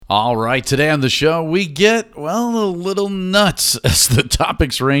All right, today on the show, we get, well, a little nuts as the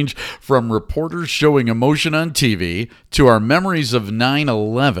topics range from reporters showing emotion on TV to our memories of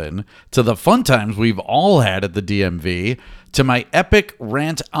 9/11 to the fun times we've all had at the DMV to my epic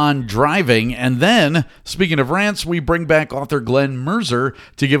rant on driving. And then, speaking of rants, we bring back author Glen Merzer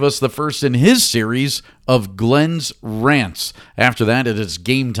to give us the first in his series of Glen's Rants. After that, it is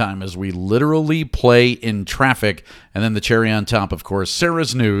game time as we literally play in traffic. And then the cherry on top, of course,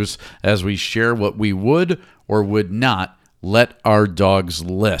 Sarah's news as we share what we would or would not let our dogs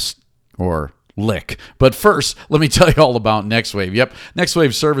list or lick. But first, let me tell you all about NextWave. Yep,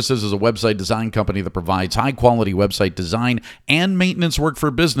 NextWave Services is a website design company that provides high-quality website design and maintenance work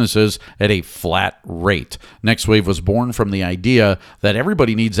for businesses at a flat rate. NextWave was born from the idea that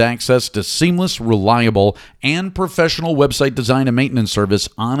everybody needs access to seamless, reliable, and professional website design and maintenance service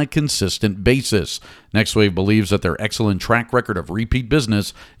on a consistent basis. NextWave believes that their excellent track record of repeat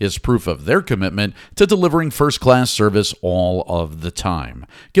business is proof of their commitment to delivering first-class service all of the time.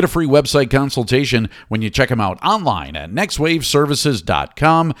 Get a free website consultation when you check them out online at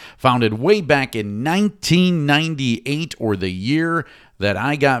nextwaveservices.com. Founded way back in 1998, or the year that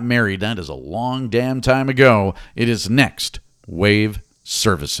I got married. That is a long damn time ago. It is Next Wave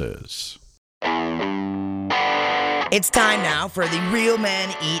Services. It's time now for the Real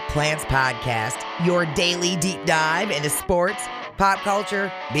Men Eat Plants podcast, your daily deep dive into sports, pop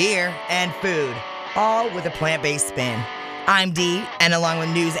culture, beer, and food, all with a plant-based spin. I'm Dee, and along with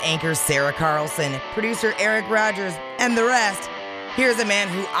news anchor Sarah Carlson, producer Eric Rogers, and the rest, here's a man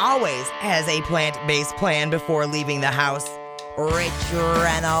who always has a plant-based plan before leaving the house, Rich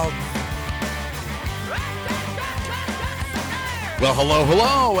Reynolds. Well,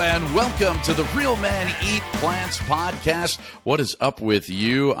 hello, and welcome to the Real Men Eat Plants podcast. What is up with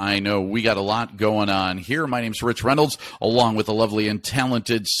you? I know we got a lot going on here. My name's Rich Reynolds, along with the lovely and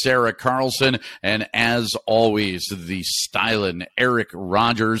talented Sarah Carlson, and as always, the stylin' Eric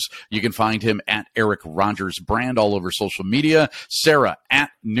Rogers. You can find him at Eric Rogers Brand all over social media. Sarah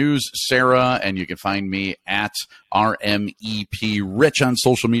at News Sarah, and you can find me at RMEP Rich on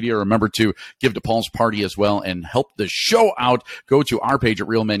social media. Remember to give to Paul's Party as well and help the show out. Go to our page at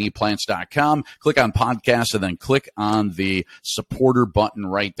realmeneatplants.com, click on podcasts, and then click on the supporter button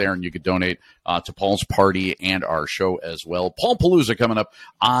right there, and you can donate to Paul's Party and our show as well. Paul Palooza coming up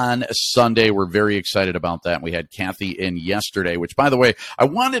on Sunday. We're very excited about that. We had Kathy in yesterday, which, by the way, I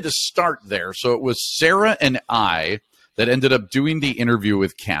wanted to start there. So it was Sarah and I that ended up doing the interview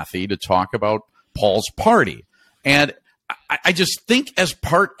with Kathy to talk about Paul's Party. And I just think as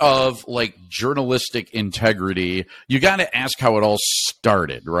part of like journalistic integrity, you got to ask how it all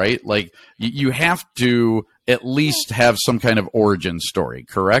started, right? Like you have to at least have some kind of origin story,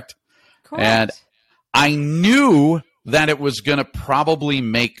 correct? Correct. And I knew that it was going to probably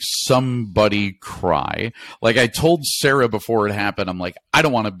make somebody cry. Like I told Sarah before it happened, I'm like, I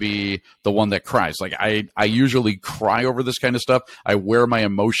don't want to be the one that cries. Like I usually cry over this kind of stuff. I wear my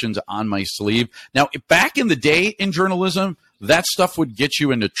emotions on my sleeve. Now, back in the day in journalism, that stuff would get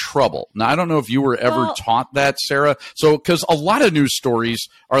you into trouble. Now, I don't know if you were ever taught that, Sarah. So, because a lot of news stories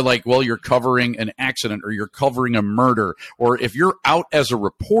are like, well, you're covering an accident or you're covering a murder. Or if you're out as a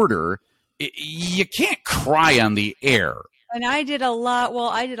reporter, you can't cry on the air. And I did a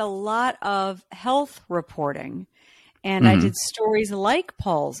lot of health reporting, and I did stories like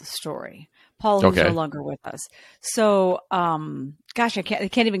Paul's story. Paul, who's no longer with us. So, gosh, I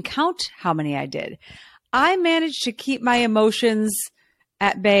can't even count how many I did. I managed to keep my emotions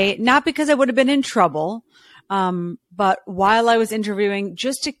at bay, not because I would have been in trouble, but while I was interviewing,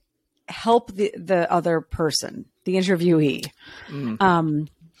 just to help the other person, the interviewee.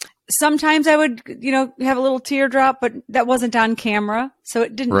 Sometimes I would, have a little teardrop, but that wasn't on camera, so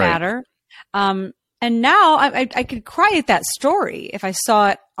it didn't matter. And now I could cry at that story if I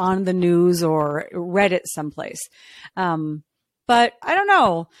saw it on the news or read it someplace. But I don't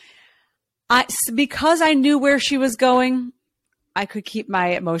know. Because I knew where she was going, I could keep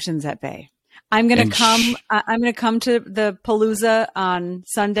my emotions at bay. I'm going to come to the Palooza on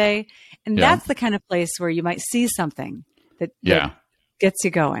Sunday, and that's the kind of place where you might see something that gets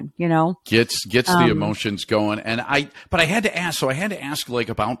you going, Gets the emotions going. And I had to ask like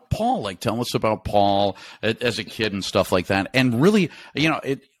about Paul, like tell us about Paul as a kid and stuff like that. And really,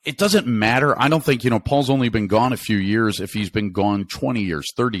 it doesn't matter. I don't think, Paul's only been gone a few years. If he's been gone 20 years,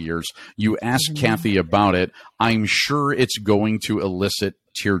 30 years, you ask Kathy about it, I'm sure it's going to elicit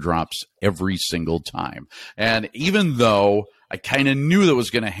teardrops every single time. And even though I kind of knew that was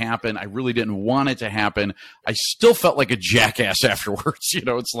going to happen, I really didn't want it to happen, I still felt like a jackass afterwards.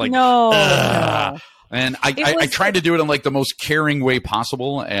 It's like, no. And I tried to do it in like the most caring way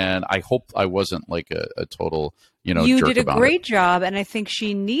possible, and I hope I wasn't like a total, you jerk did a about great it. job, and I think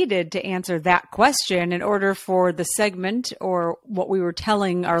she needed to answer that question in order for the segment or what we were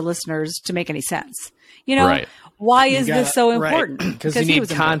telling our listeners to make any sense. Right. Why is this so important? Because you need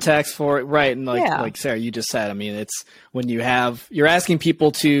context for it, right? And like Sarah, you just said, I mean, it's when you're asking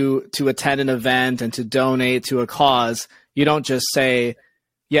people to attend an event and to donate to a cause. You don't just say,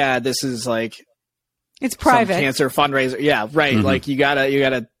 "Yeah, this is like it's private cancer fundraiser." Yeah, right. Mm-hmm. Like you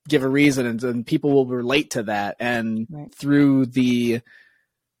gotta give a reason, and people will relate to that. And through the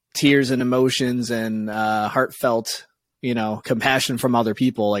tears and emotions and heartfelt, compassion from other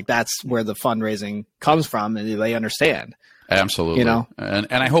people, like that's where the fundraising comes from, and they understand. Absolutely. And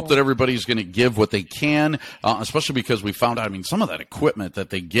I hope that everybody's going to give what they can, especially because we found out, I mean, some of that equipment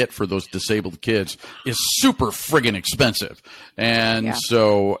that they get for those disabled kids is super friggin' expensive. And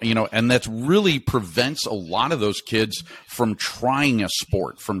so, and that really prevents a lot of those kids from trying a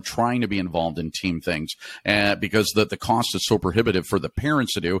sport, from trying to be involved in team things, because the cost is so prohibitive for the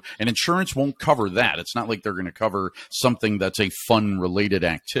parents to do, and insurance won't cover that. It's not like they're going to cover something that's a fun-related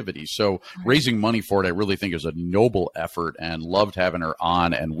activity. So raising money for it, I really think is a noble effort, and loved having her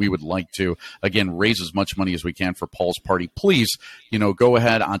on. And we would like to, again, raise as much money as we can for Paul's party. Please, go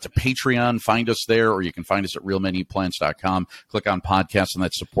ahead onto Patreon, find us there, or you can find us at realmeneatplants.com. Click on podcasts and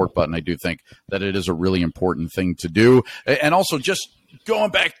that support button. I do think that it is a really important thing to do. And also just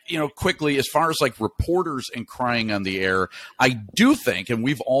going back, quickly, as far as like reporters and crying on the air, I do think, and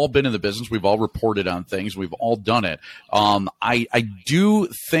we've all been in the business, we've all reported on things, we've all done it. I do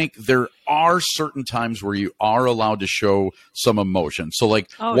think there are certain times where you are allowed to show some emotion. So like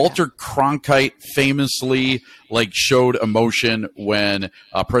Walter Cronkite famously showed emotion when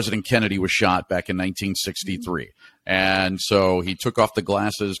President Kennedy was shot back in 1963. And so he took off the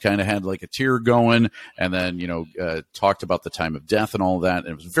glasses, kind of had like a tear going, and then, talked about the time of death and all that. And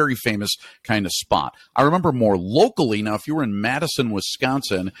it was a very famous kind of spot. I remember more locally. Now, if you were in Madison,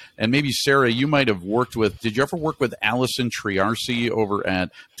 Wisconsin, and maybe Sarah, you might have did you ever work with Allison Triarci over at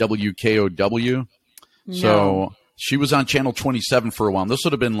WKOW? No. So she was on Channel 27 for a while. This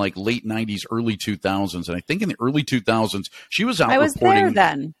would have been like late 90s, early 2000s. And I think in the early 2000s, she was out reporting. I was there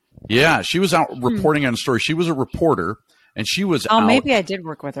then. Yeah, she was out reporting on a story. She was a reporter, and she was out. Maybe I did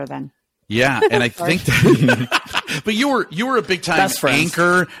work with her then. Yeah, and I think that, but you were a big time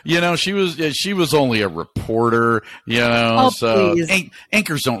anchor. She was only a reporter. So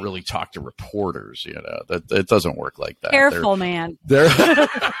anchors don't really talk to reporters. That it doesn't work like that. Careful, man.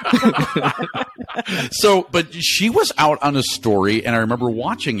 So, but she was out on a story, and I remember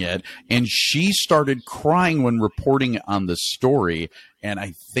watching it, and she started crying when reporting on the story. And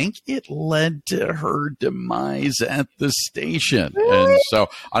I think it led to her demise at the station. Really? And so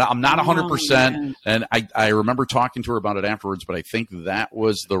I'm not 100%. And I remember talking to her about it afterwards, but I think that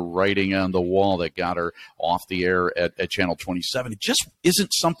was the writing on the wall that got her off the air at Channel 27. It just isn't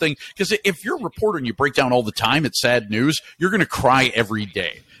something, because if you're a reporter and you break down all the time, it's sad news, you're going to cry every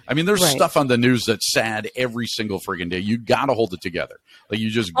day. I mean, there's stuff on the news that's sad every single friggin' day. You got to hold it together. Like, you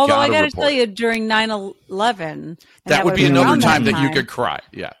just got to report. Although I got to tell you, during 9/11, that would be another time that you could cry.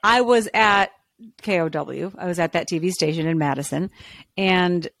 Yeah, I was at KOW. I was at that TV station in Madison,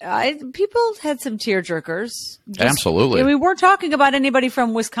 and people had some tearjerkers. Absolutely. We weren't talking about anybody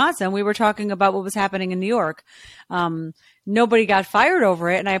from Wisconsin. We were talking about what was happening in New York. Nobody got fired over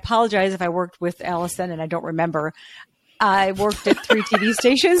it, and I apologize if I worked with Allison and I don't remember. I worked at 3 TV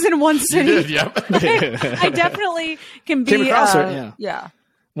stations in one city. You did, yep. I definitely can be. Came across it, yeah.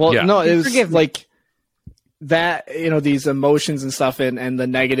 Well, no, it was like that, these emotions and stuff and the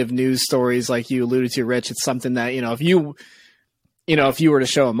negative news stories like you alluded to, Rich. It's something that, if you were to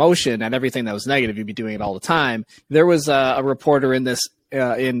show emotion and everything that was negative, you'd be doing it all the time. There was a reporter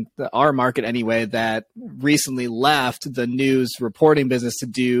in our market anyway, that recently left the news reporting business to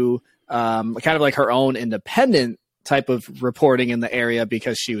do kind of like her own independent type of reporting in the area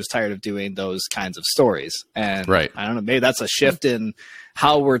because she was tired of doing those kinds of stories. And I don't know, maybe that's a shift in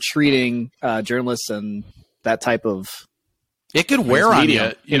how we're treating journalists and that type of It could wear on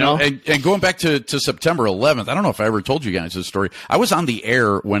you, you know? And going back to September 11th, I don't know if I ever told you guys this story. I was on the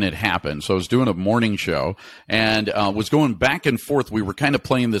air when it happened. So I was doing a morning show and was going back and forth. We were kind of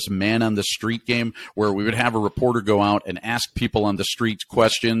playing this man on the street game where we would have a reporter go out and ask people on the street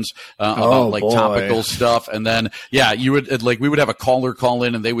questions about topical stuff. And then, you would we would have a caller call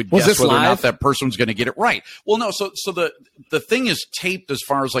in and they would guess whether or not that person was going to get it right. Well, no. So the thing is taped as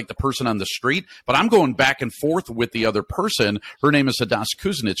far as like the person on the street, but I'm going back and forth with the other person Her name is Hadass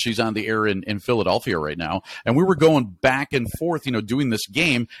Kuznets. She's on the air in Philadelphia right now. And we were going back and forth, doing this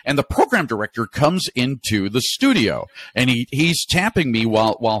game. And the program director comes into the studio and he's tapping me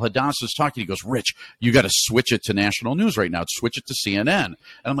while Hadass is talking. He goes, Rich, you got to switch it to national news right now. Switch it to CNN. And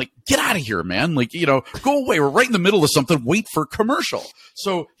I'm like, get out of here, man. Like, go away. We're right in the middle of something. Wait for commercial.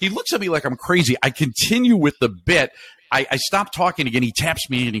 So he looks at me like I'm crazy. I continue with the bit. I stop talking again. He taps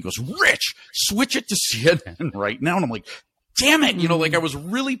me and he goes, Rich, switch it to CNN right now. And I'm like, damn it. I was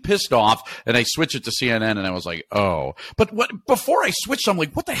really pissed off and I switched it to CNN and I was like, oh, but before I switched, I'm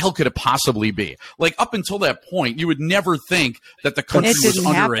like, what the hell could it possibly be? Like up until that point, you would never think that the country was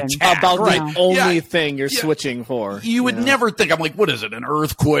under attack. About the only thing you're switching for. You would never think. I'm like, what is it? An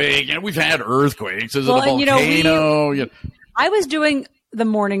earthquake? We've had earthquakes. Is it a volcano? I was doing the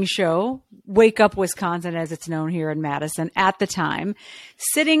morning show, Wake Up Wisconsin, as it's known here in Madison at the time,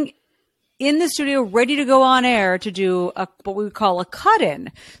 sitting in the studio ready to go on air to do what we would call a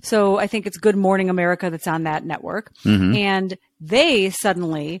cut-in. So I think it's Good Morning America that's on that network. Mm-hmm. And they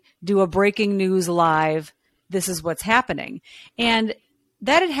suddenly do a breaking news live, this is what's happening. And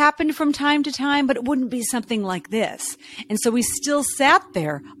that had happened from time to time, but it wouldn't be something like this. And so we still sat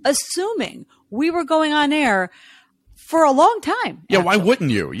there assuming we were going on air for a long time. Yeah, why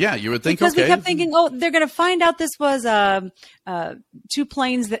wouldn't you? Yeah, you would think, because we kept thinking, they're going to find out this was two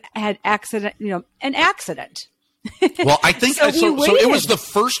planes that had an accident. Well, I think so it was the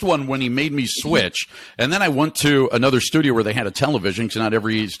first one when he made me switch, and then I went to another studio where they had a television because not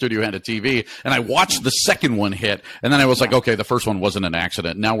every studio had a TV, and I watched the second one hit, and then I was like, okay, the first one wasn't an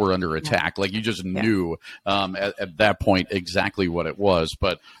accident. Now we're under attack. Like you just knew at that point exactly what it was.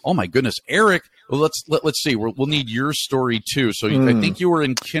 But oh my goodness, Eric. Well, let's see. We'll need your story too. So I think you were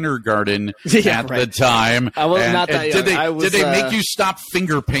in kindergarten at the time. I was not that young. Did they make you stop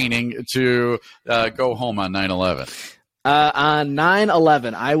finger painting to go home on 9/11? On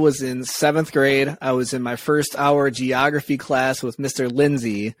 9/11, I was in 7th grade. I was in my first hour geography class with Mr.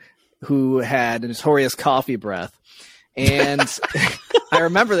 Lindsay, who had notorious coffee breath. And I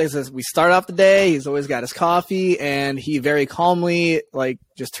remember this as we start off the day. He's always got his coffee, and he very calmly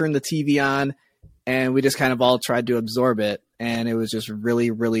just turned the TV on. And we just kind of all tried to absorb it. And it was just really,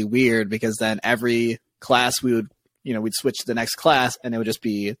 really weird because then every class we'd switch to the next class and it would just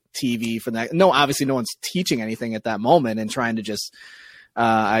be TV for that. No, obviously no one's teaching anything at that moment and trying to just,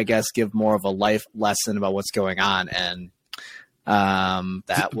 I guess, give more of a life lesson about what's going on. And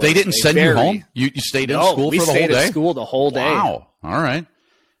that they didn't send you home? You stayed in school for the whole day? We stayed at school the whole day. Wow. All right.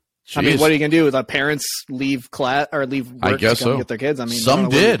 Jeez. I mean, what are you going to do? The parents leave class or leave work to come get their kids? I mean, some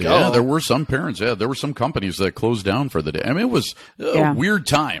did. Yeah, there were some parents. Yeah, there were some companies that closed down for the day. I mean, it was a weird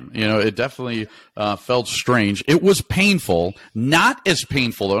time. It definitely felt strange. It was painful. Not as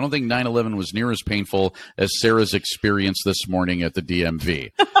painful, though. I don't think 9/11 was near as painful as Sarah's experience this morning at the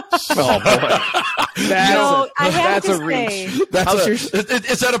DMV. Oh, boy. That's a reach.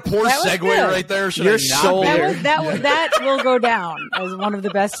 Is that a poor segue right there? Your shoulder. That will go down as one of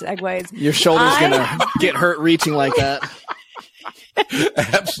the best segues. Your shoulder's going to get hurt reaching like that.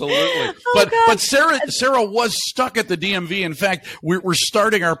 Absolutely. But Sarah was stuck at the DMV. In fact, we're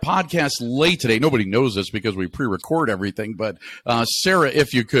starting our podcast late today. Nobody knows this because we pre-record everything. But Sarah,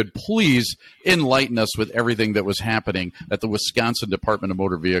 if you could please enlighten us with everything that was happening at the Wisconsin Department of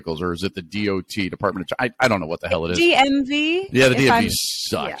Motor Vehicles, or is it the DOT, Department of I don't know what the hell it is. DMV. Yeah, the DMV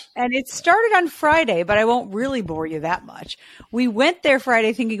sucks. Yeah. And it started on Friday, but I won't really bore you that much. We went there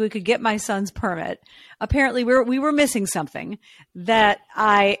Friday thinking we could get my son's permit. Apparently, we were missing something that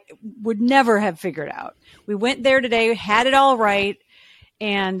I would never have figured out. We went there today, had it all right,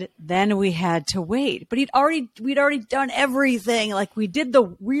 and then we had to wait. But we'd already done everything. Like we did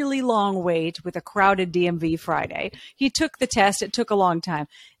the really long wait with a crowded DMV Friday. He took the test. It took a long time.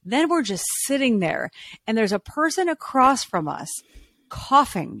 Then we're just sitting there, and there's a person across from us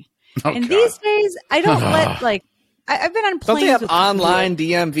coughing. Oh, and God. These days, I don't let I've been on planes. Don't they have with online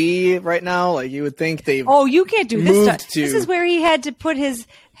DMV right now? Like you would think they've. Oh, you can't do this stuff. This is where he had to put his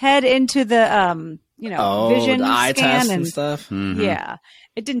head into the vision the eye scan test and stuff. Mm-hmm. Yeah,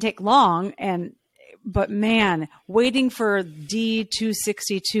 it didn't take long, but man, waiting for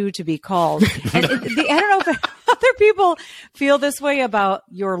D262 to be called. And I don't know if other people feel this way about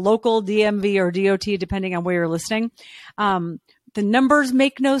your local DMV or DOT, depending on where you're listening. The numbers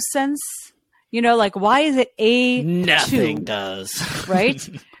make no sense. Why is it A2? Nothing does. Right?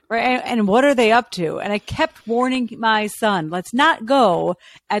 Right. And what are they up to? And I kept warning my son, let's not go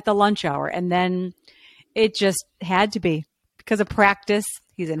at the lunch hour. And then it just had to be because of practice.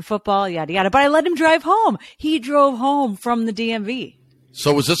 He's in football, yada, yada. But I let him drive home. He drove home from the DMV.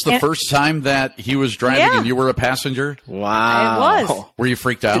 So was this the first time that he was driving and you were a passenger? Wow. It was. Were you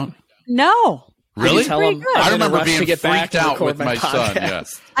freaked out? No. Really? I remember being freaked out with my son.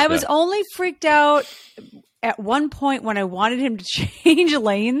 Yes. I was only freaked out at one point when I wanted him to change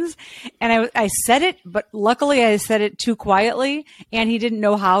lanes, and I said it, but luckily I said it too quietly, and he didn't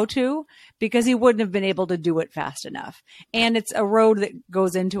know how to because he wouldn't have been able to do it fast enough. And it's a road that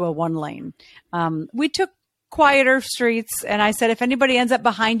goes into a one lane. We took quieter streets, and I said, if anybody ends up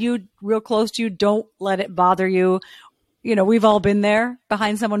behind you, real close to you, don't let it bother you. You know, we've all been there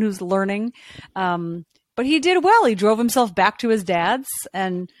behind someone who's learning. But he did well. He drove himself back to his dad's,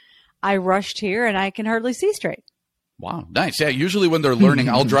 and I rushed here, and I can hardly see straight. Wow. Nice. Yeah. Usually when they're learning,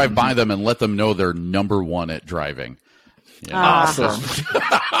 I'll drive by them and let them know they're number one at driving. Yeah. Awesome.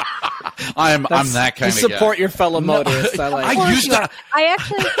 I'm that kind of guy. Support your fellow motorists. I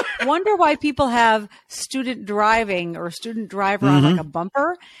actually wonder why people have student driving or student driver on like a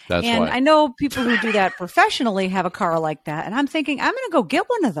bumper. That's and why. I know people who do that professionally have a car like that. And I'm thinking, I'm going to go get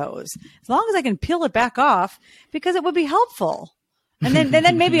one of those as long as I can peel it back off because it would be helpful. And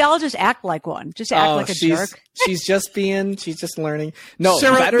then maybe I'll just act like one. Just act like a jerk. She's just learning. No,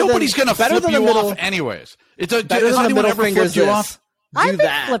 Sarah, nobody's going to flip you off anyways. Has anyone ever flipped you off? I've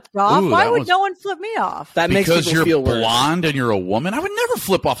been flipped off. Why would no one flip me off? That makes people feel you're worse. blonde and you're a woman? I would never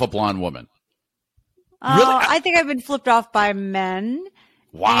flip off a blonde woman. Really? I think I've been flipped off by men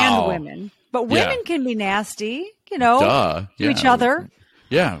and women. But women can be nasty, to each other.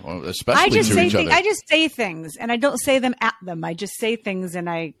 Yeah, well, especially to each other. I just say things, and I don't say them at them. I just say things, and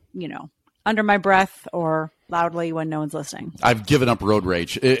I, under my breath or loudly when no one's listening. I've given up road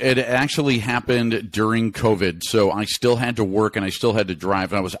rage. It actually happened during COVID, so I still had to work and I still had to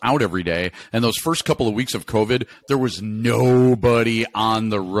drive, and I was out every day. And those first couple of weeks of COVID, there was nobody on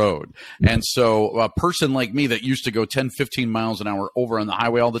the road. And so a person like me that used to go 10, 15 miles an hour over on the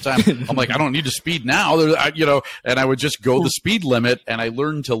highway all the time, I'm like, I don't need to speed now, and I would just go the speed limit, and I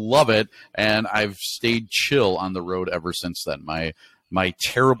learned to love it, and I've stayed chill on the road ever since then. My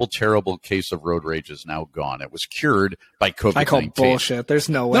terrible, terrible case of road rage is now gone. It was cured by COVID-19. I call bullshit. There's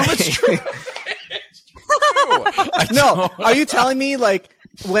no way. No, it's true. It's true. No, are you telling me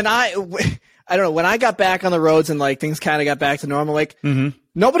when I don't know, when I got back on the roads and things kind of got back to normal,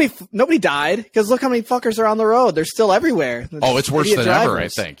 nobody died because look how many fuckers are on the road. They're still everywhere. It's worse than ever, I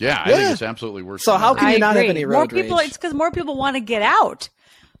think. Yeah, I think it's absolutely worse. So how can you not have any road rage? It's because more people want to get out.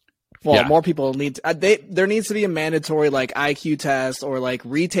 Well, more people need there needs to be a mandatory IQ test or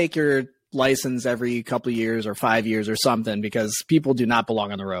retake your license every couple of years or 5 years or something because people do not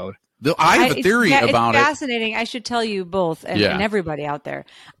belong on the road. I have a theory about it. It's fascinating. I should tell you both and everybody out there.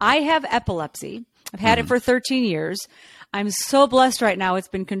 I have epilepsy. I've had it for 13 years. I'm so blessed right now. It's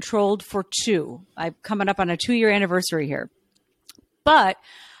been controlled for 2. I'm coming up on a 2-year anniversary here. But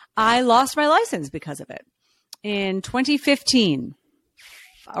I lost my license because of it in 2015.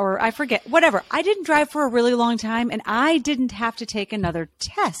 Or I forget, whatever. I didn't drive for a really long time, and I didn't have to take another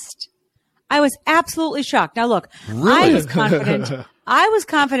test. I was absolutely shocked. Now, look, really? I was confident. I was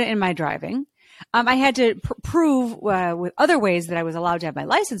confident in my driving. I had to prove with other ways that I was allowed to have my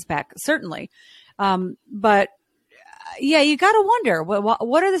license back, certainly. But you got to wonder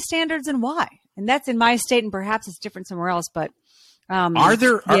what are the standards and why. And that's in my state, and perhaps it's different somewhere else. But are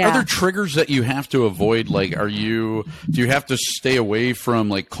there triggers that you have to avoid? Do you have to stay away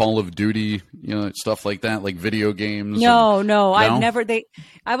from Call of Duty, stuff like that, video games? No, I've never.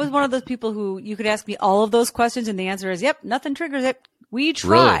 I was one of those people who you could ask me all of those questions, and the answer is, yep, nothing triggers it. We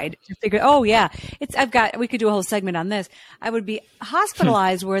tried to figure. Oh yeah, we could do a whole segment on this. I would be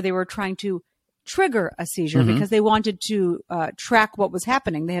hospitalized where they were trying to trigger a seizure because they wanted to track what was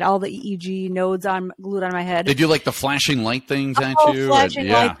happening. They had all the EEG nodes glued on my head. They do the flashing light things at you. Flashing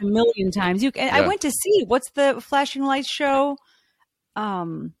lights a million times. I went to see what's the flashing lights show.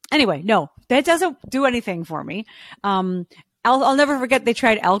 Anyway, no, that doesn't do anything for me. I'll never forget they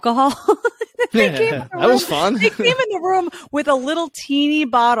tried alcohol. That was fun. They came in the room with a little teeny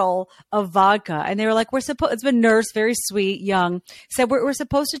bottle of vodka, and they were like, it's been nursed, very sweet, young, said, we're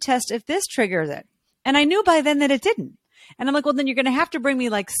supposed to test if this triggers it. And I knew by then that it didn't. And I'm like, well, then you're going to have to bring me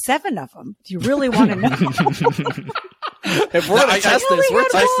 7 of them. Do you really want to know? If we're going to test this, we're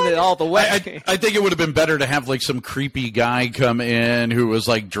testing it all the way. I think it would have been better to have some creepy guy come in who was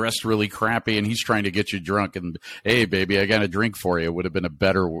dressed really crappy and he's trying to get you drunk and, hey, baby, I got a drink for you. It would have been a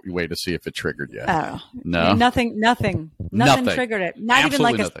better way to see if it triggered you. Oh, no? Nothing triggered it. Not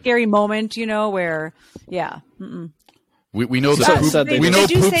Absolutely even a scary moment, where, yeah. Mm-mm. We know that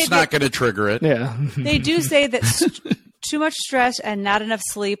poop's not going to trigger it. Yeah. They do say that too much stress and not enough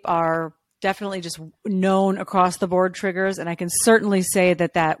sleep are definitely just known across the board triggers. And I can certainly say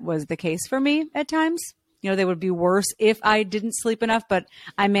that that was the case for me at times. They would be worse if I didn't sleep enough, but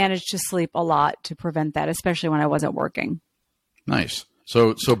I managed to sleep a lot to prevent that, especially when I wasn't working. Nice.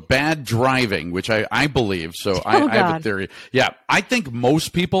 So bad driving, which I believe. So I have a theory. Yeah. I think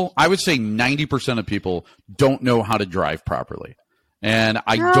most people, I would say 90% of people don't know how to drive properly. And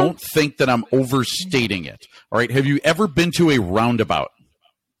I don't think that I'm overstating it. All right. Have you ever been to a roundabout?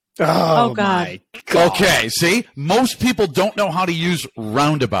 Oh, God. Okay, see? Most people don't know how to use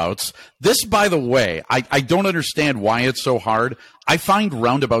roundabouts. This, by the way, I don't understand why it's so hard. I find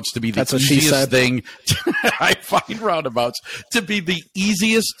roundabouts to be the easiest thing. I find roundabouts to be the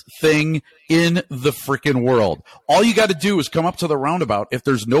easiest thing in the freaking world. All you got to do is come up to the roundabout. If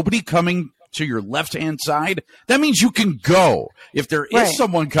there's nobody coming to your left-hand side, that means you can go. If there is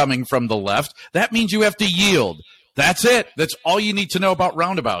someone coming from the left, that means you have to yield. That's it. That's all you need to know about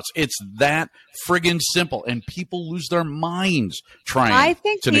roundabouts. It's that friggin' simple, and people lose their minds trying to negotiate. I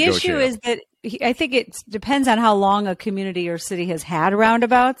think the issue is that I think it depends on how long a community or city has had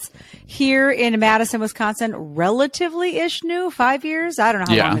roundabouts. Here in Madison, Wisconsin, relatively-ish new, 5 years. I don't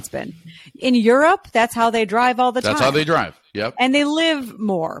know how long it's been. In Europe, that's how they drive all the time. That's how they drive. Yep. And they live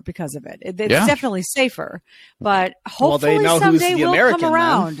more because of it. It's definitely safer. But hopefully they know someday who's the we'll American, come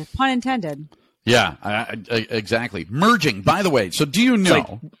around, pun intended. Yeah, exactly. Merging, by the way. So do you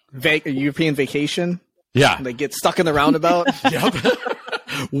know? It's like European vacation. Yeah. They get stuck in the roundabout. Yep.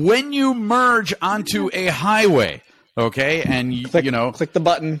 When you merge onto a highway, okay, and click the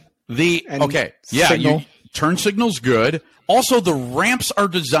button. Turn signal's good. Also, the ramps are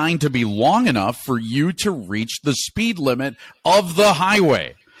designed to be long enough for you to reach the speed limit of the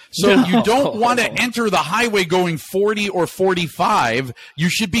highway. So you don't want to enter the highway going 40 or 45. You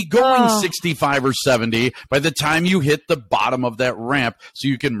should be going 65 or 70 by the time you hit the bottom of that ramp so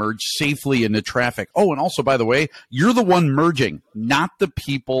you can merge safely into traffic. Oh, and also, by the way, you're the one merging, not the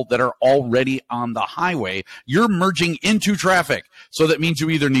people that are already on the highway. You're merging into traffic. So that means you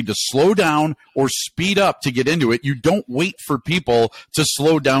either need to slow down or speed up to get into it. You don't wait for people to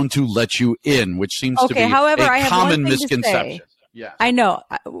slow down to let you in, which seems to be a common misconception. Yeah, I know.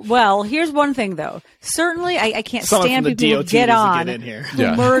 Well, here's one thing, though. Certainly, I can't stand people who get on,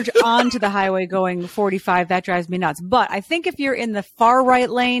 who merge onto the highway going 45. That drives me nuts. But I think if you're in the far right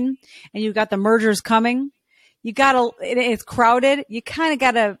lane and you've got the mergers coming, it's crowded. You kind of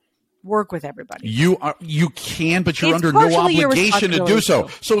got to work with everybody. You can, but you're under no obligation to do so.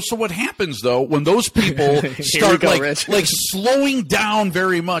 So what happens though when those people start like slowing down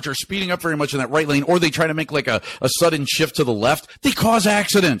very much or speeding up very much in that right lane, or they try to make like a sudden shift to the left, they cause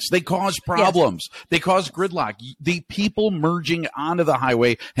accidents, they cause problems, they cause gridlock. The people merging onto the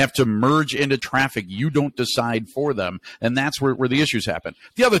highway have to merge into traffic. You don't decide for them, and that's where the issues happen.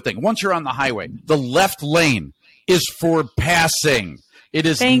 The other thing, once you're on the highway, the left lane is for passing. It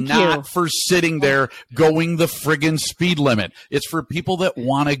is not for sitting there going the friggin' speed limit. It's for people that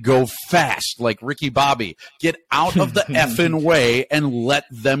want to go fast, like Ricky Bobby. Get out of the effing way and let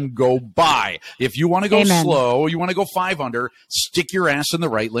them go by. If you want to go slow, you want to go 5 under, stick your ass in the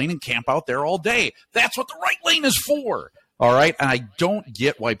right lane and camp out there all day. That's what the right lane is for. All right. And I don't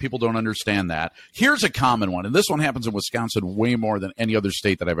get why people don't understand that. Here's a common one. And this one happens in Wisconsin way more than any other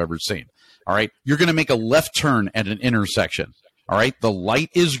state that I've ever seen. All right. You're going to make a left turn at an intersection. All right, the light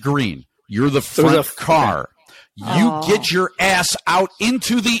is green. You're the front car. You get your ass out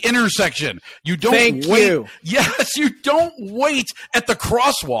into the intersection. You don't wait. Yes, you don't wait at the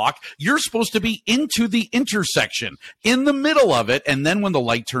crosswalk. You're supposed to be into the intersection, in the middle of it, and then when the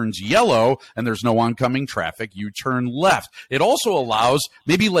light turns yellow and there's no oncoming traffic, you turn left. It also allows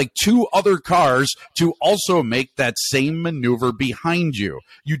maybe like 2 other cars to also make that same maneuver behind you.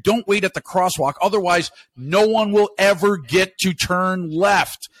 You don't wait at the crosswalk. Otherwise, no one will ever get to turn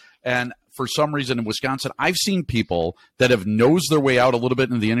left. And for some reason in Wisconsin, I've seen people that have nosed their way out a little bit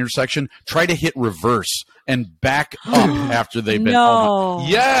into the intersection, try to hit reverse and back up after they've been.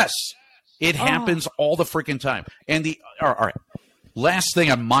 Yes, it happens all the freaking time. And all right. Last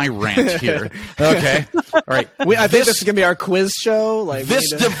thing on my rant here. Okay. All right. I think this is going to be our quiz show. Like this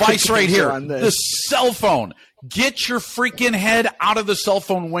device right here, the cell phone. Get your freaking head out of the cell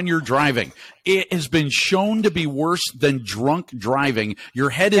phone when you're driving. It has been shown to be worse than drunk driving. Your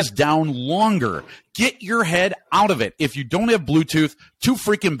head is down longer. Get your head out of it. If you don't have Bluetooth, too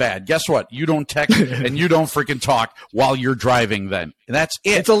freaking bad. Guess what? You don't text and you don't freaking talk while you're driving then. That's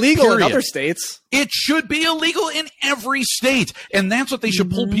it. It's illegal in other states. It should be illegal in every state. And that's what they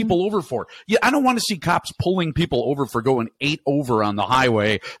should pull people over for. Yeah, I don't want to see cops pulling people over for going 8 over on the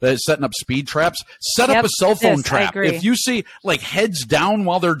highway, setting up speed traps. Set up a cell phone trap. If you see like heads down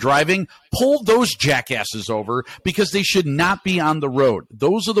while they're driving, pull those jackasses over because they should not be on the road.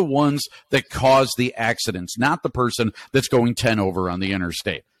 Those are the ones that cause the accidents, not the person that's going 10 over on the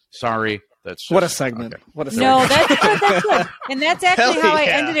interstate. Sorry. That's just, what a segment. Okay. What a segment. No, that's good. That's good. And that's actually how I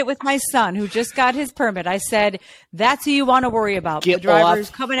ended it with my son, who just got his permit. I said, that's who you want to worry about. Get the drivers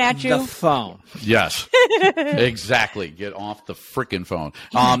coming at you. The phone. Yes, exactly. Get off the frickin' phone.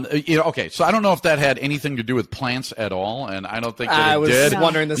 Okay, so I don't know if that had anything to do with plants at all, and I don't think that it did. I was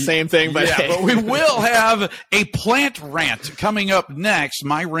wondering the same thing, but yeah, but we will have a plant rant coming up next.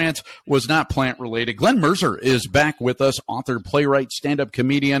 My rant was not plant related. Glen Merzer is back with us, author, playwright, stand-up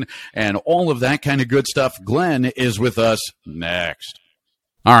comedian, and all of that kind of good stuff. Glen is with us next.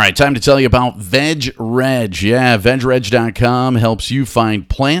 All right, time to tell you about VegReg. Yeah, vegreg.com helps you find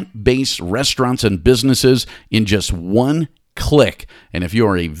plant-based restaurants and businesses in just one click. And if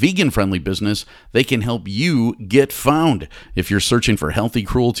you're a vegan-friendly business, they can help you get found. If you're searching for healthy,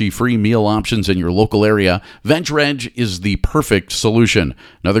 cruelty-free meal options in your local area, VegReg is the perfect solution.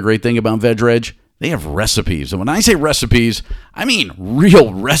 Another great thing about VegReg, they have recipes. And when I say recipes, I mean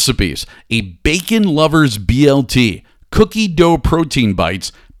real recipes. A bacon lover's BLT, cookie dough protein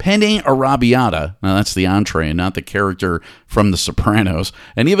bites, penne arrabbiata, now that's the entree and not the character from The Sopranos,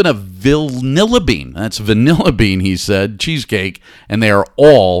 and even a vanilla bean, that's vanilla bean, he said, cheesecake, and they are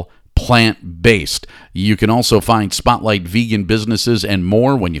all plant-based. You can also find spotlight vegan businesses and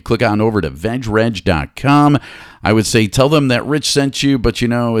more when you click on over to vegreg.com. I would say tell them that Rich sent you, but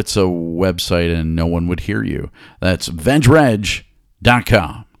it's a website and no one would hear you. That's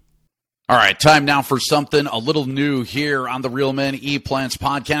vegreg.com. All right, time now for something a little new here on the Real Men Eat Plants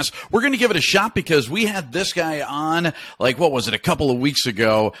podcast. We're going to give it a shot because we had this guy on, a couple of weeks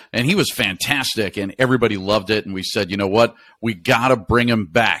ago, and he was fantastic, and everybody loved it, and we said, you know what, we got to bring him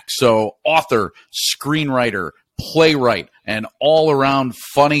back. So author, screenwriter, playwright, and all-around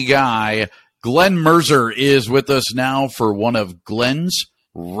funny guy, Glen Merzer is with us now for one of Glen's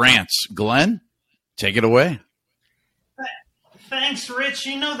rants. Glen, take it away. Thanks, Rich.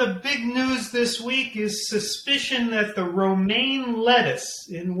 The big news this week is suspicion that the romaine lettuce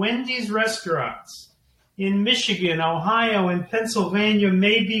in Wendy's restaurants in Michigan, Ohio, and Pennsylvania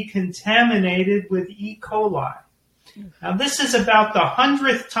may be contaminated with E. coli. Now, this is about the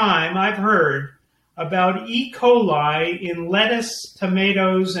 100th time I've heard about E. coli in lettuce,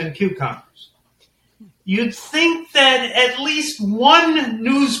 tomatoes, and cucumbers. You'd think that at least one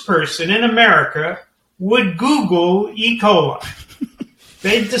news person in America would Google E. coli.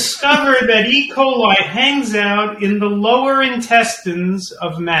 They've discovered that E. coli hangs out in the lower intestines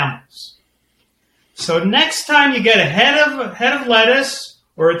of mammals. So next time you get a head of lettuce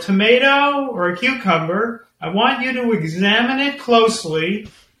or a tomato or a cucumber, I want you to examine it closely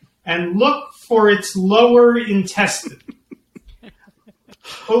and look for its lower intestine.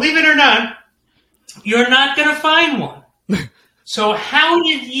 Believe it or not, you're not going to find one. So how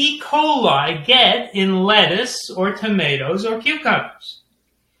did E. coli get in lettuce or tomatoes or cucumbers?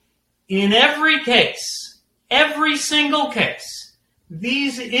 In every case, every single case,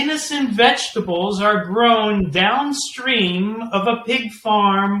 these innocent vegetables are grown downstream of a pig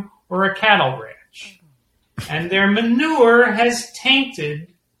farm or a cattle ranch, and their manure has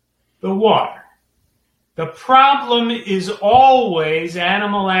tainted the water. The problem is always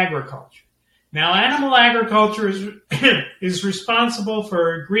animal agriculture. Now, animal agriculture is responsible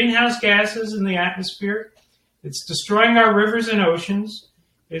for greenhouse gases in the atmosphere. It's destroying our rivers and oceans.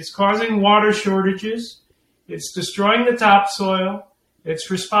 It's causing water shortages. It's destroying the topsoil.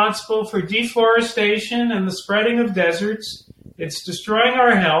 It's responsible for deforestation and the spreading of deserts. It's destroying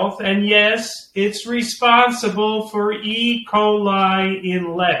our health. And yes, it's responsible for E. coli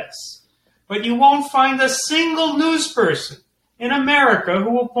in lettuce. But you won't find a single news person in America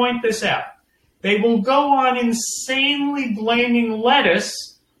who will point this out. They will go on insanely blaming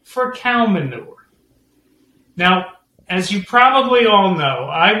lettuce for cow manure. Now, as you probably all know,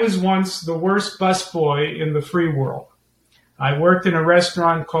 I was once the worst busboy in the free world. I worked in a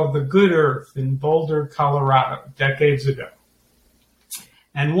restaurant called The Good Earth in Boulder, Colorado, decades ago.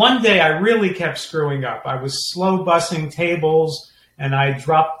 And one day I really kept screwing up. I was slow bussing tables, and I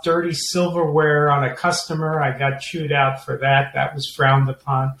dropped dirty silverware on a customer. I got chewed out for that. That was frowned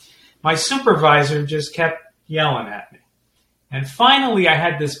upon. My supervisor just kept yelling at me. And finally, I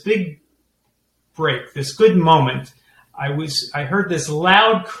had this big break, this good moment. I heard this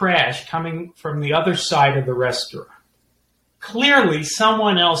loud crash coming from the other side of the restaurant. Clearly,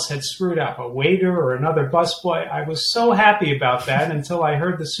 someone else had screwed up, a waiter or another busboy. I was so happy about that until I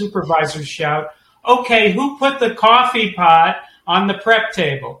heard the supervisor shout, "Okay, who put the coffee pot on the prep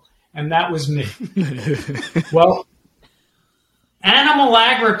table?" And that was me. Well, Animal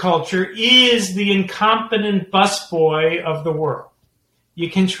agriculture is the incompetent busboy of the world. You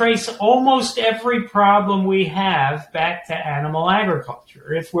can trace almost every problem we have back to animal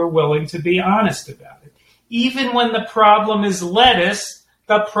agriculture if we're willing to be honest about it. Even when the problem is lettuce,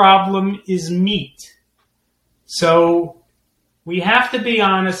 the problem is meat. So we have to be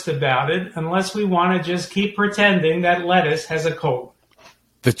honest about it unless we want to just keep pretending that lettuce has a colon.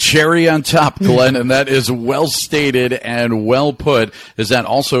 The cherry on top, Glenn, and that is well stated and well put, is that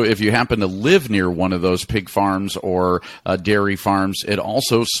also if you happen to live near one of those pig farms or dairy farms, it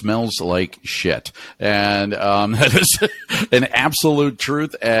also smells like shit. And that is an absolute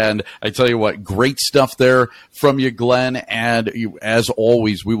truth. And I tell you what, great stuff there from you, Glenn. And as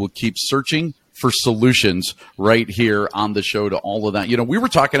always, we will keep searching for solutions right here on the show to all of that. You know, we were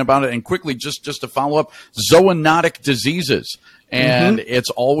talking about it, and quickly, just to follow up, zoonotic diseases. And it's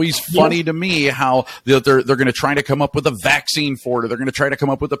always funny to me how they're going to try to come up with a vaccine for it, or they're going to try to come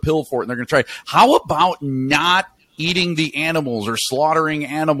up with a pill for it, and they're going to try. How about not eating the animals or slaughtering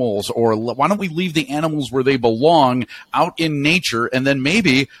animals, or why don't we leave the animals where they belong out in nature, and then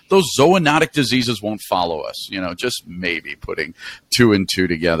maybe those zoonotic diseases won't follow us, you know, just maybe putting 2 and 2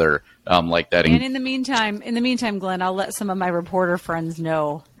 together like that. And in the meantime, Glenn, I'll let some of my reporter friends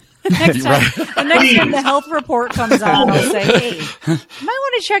know. Next time the health report comes on, I'll say, hey, you might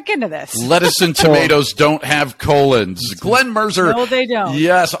want to check into this. Lettuce and tomatoes don't have colons. Glen Merzer. No, they don't.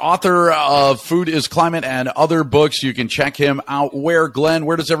 Yes, author of Food is Climate and other books. You can check him out. Where, Glenn?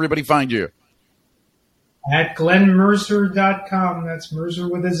 Where does everybody find you? At glenmerzer.com. That's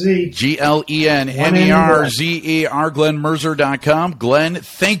Merzer with a Z. GlenMerzer, glenmerzer.com. Glenn,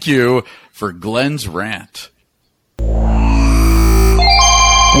 thank you for Glenn's Rant.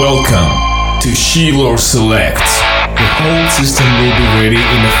 Welcome to Shellac Select. The whole system will be ready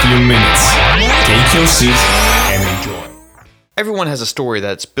in a few minutes. Take your seat and enjoy. Everyone has a story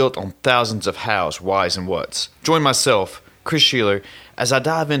that's built on thousands of hows, whys, and whats. Join myself, Chris Shellac, as I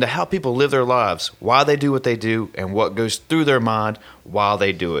dive into how people live their lives, why they do what they do, and what goes through their mind while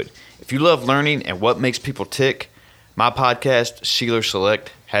they do it. If you love learning and what makes people tick, my podcast, Shellac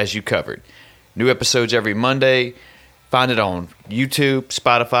Select, has you covered. New episodes every Monday. Find it on YouTube,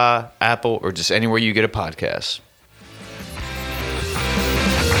 Spotify, Apple, or just anywhere you get a podcast.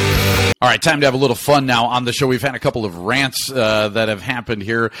 All right, time to have a little fun now on the show. We've had a couple of rants that have happened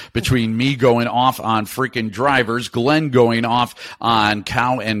here between me going off on freaking drivers, Glenn going off on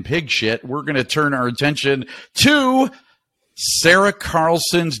cow and pig shit. We're going to turn our attention to Sarah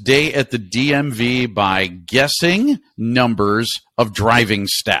Carlson's day at the DMV by guessing numbers of driving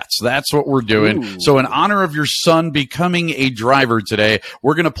stats. That's what we're doing. Ooh. So in honor of your son becoming a driver today,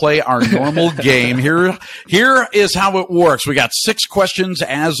 we're going to play our normal game. Here is how it works. We got 6 questions.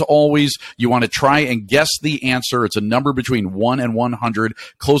 As always, you want to try and guess the answer. It's a number between 1 and 100.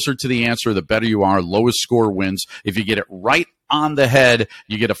 Closer to the answer, the better you are. Lowest score wins. If you get it right on the head,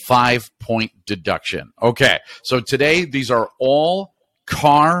 you get a 5-point deduction. Okay, so today these are all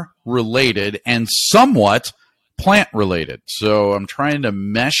car related and somewhat plant related. So I'm trying to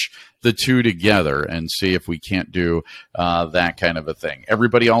mesh the two together and see if we can't do that kind of a thing.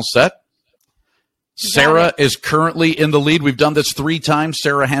 Everybody all set? Sarah is currently in the lead. We've done this 3 times.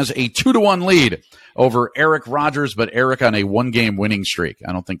 Sarah has a 2-1 lead over Eric Rogers, but Eric on a 1-game winning streak.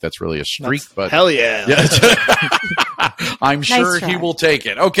 I don't think that's really a streak, but hell yeah. I'm sure he will take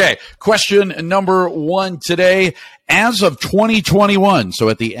it. Okay, question number 1 today. As of 2021, so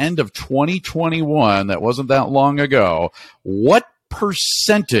at the end of 2021, that wasn't that long ago, what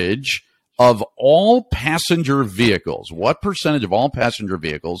percentage of all passenger vehicles,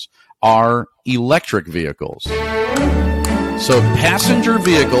 are electric vehicles? So passenger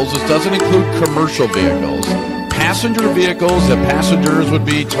vehicles, this doesn't include commercial vehicles, passenger vehicles that passengers would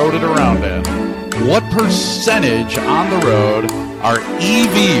be toted around in. What percentage on the road are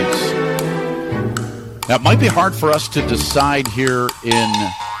EVs? That might be hard for us to decide here in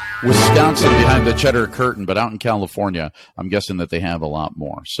Wisconsin behind the cheddar curtain, but out in California, I'm guessing that they have a lot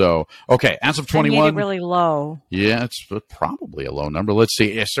more. So, okay, as of 21. I made it really low. Yeah, it's probably a low number. Let's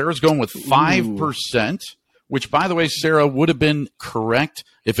see. Yeah, Sarah's going with 5%, which, by the way, Sarah, would have been correct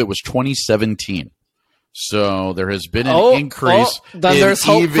if it was 2017. So there has been an increase. Then there's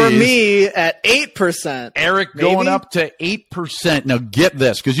hope for me at 8%. Eric going up to 8%. Now get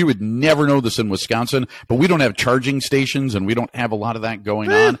this, because you would never know this in Wisconsin, but we don't have charging stations and we don't have a lot of that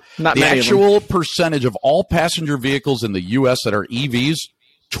going on. The actual percentage of all passenger vehicles in the U.S. that are EVs,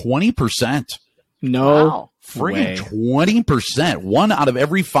 20%. No. Freaking 20%. 1 out of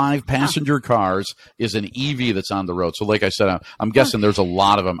every 5 passenger cars is an EV that's on the road. So like I said, I'm guessing there's a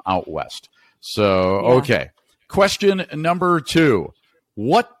lot of them out west. So, okay. Question number 2.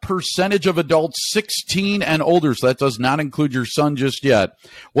 What percentage of adults 16 and older, so that does not include your son just yet,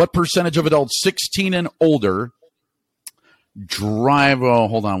 what percentage of adults 16 and older drive,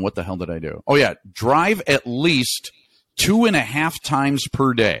 hold on, what the hell did I do? Oh, yeah, drive at least 2.5 times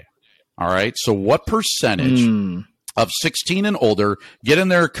per day. All right, so what percentage of 16 and older get in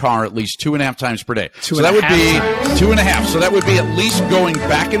their car at least 2.5 times per day? So that would be 2.5. So that would be at least going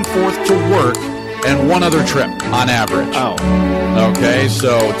back and forth to work and one other trip on average. Oh. Okay,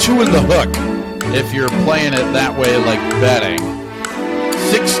 so 2 in the hook if you're playing it that way like betting.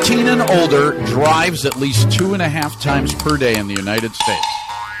 16 and older drives at least 2.5 times per day in the United States.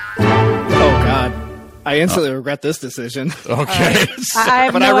 Oh, God. I instantly regret this decision. Okay.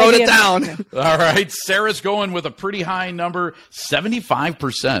 I wrote it down. All right. Sarah's going with a pretty high number.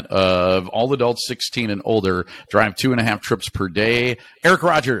 75% of all adults 16 and older drive 2.5 trips per day. Eric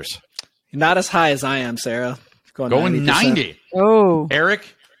Rogers. Not as high as I am, Sarah. Going 90. Oh.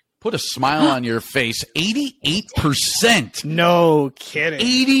 Eric, put a smile on your face. 88%. No kidding.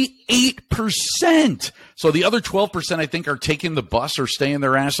 88%. So the other 12%, I think, are taking the bus or staying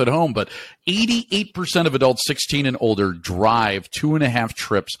their ass at home. But 88% of adults 16 and older drive 2.5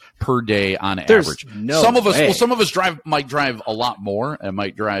 trips per day on average. Some of us might drive a lot more and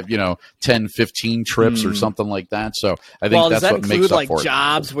might drive, 10, 15 trips or something like that. So I think that's what makes up for it. Like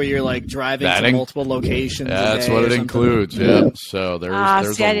jobs where you're like driving to multiple locations? That's what it includes. Yeah. So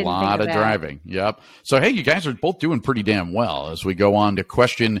there's a lot of driving. Yep. So, hey, you guys are both doing pretty damn well as we go on to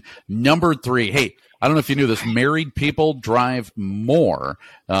question number 3. Hey, I don't know if you knew this. Married people drive more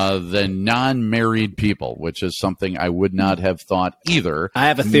than non-married people, which is something I would not have thought either. I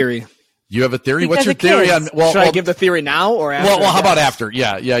have a theory. You have a theory? What's your theory on? Should I give the theory now or after? Well, how about after?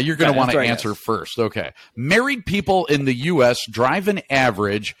 Yeah. You're going to want to answer first. Okay. Married people in the U.S. drive an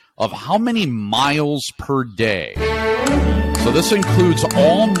average of how many miles per day? So this includes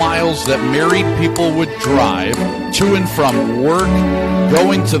all miles that married people would drive to and from work,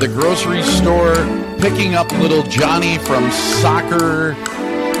 going to the grocery store, picking up little Johnny from soccer,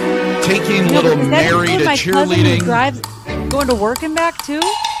 taking little Mary to cheerleading. Going to work and back too?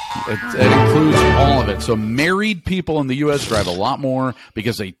 It includes all of it. So married people in the U.S. drive a lot more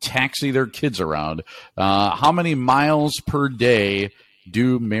because they taxi their kids around. How many miles per day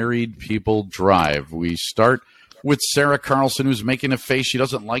do married people drive? We start with Sarah Carlson, who's making a face. She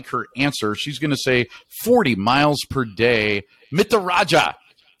doesn't like her answer. She's going to say 40 miles per day. Mita Raja,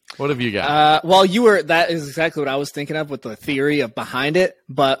 what have you got? That is exactly what I was thinking of with the theory of behind it.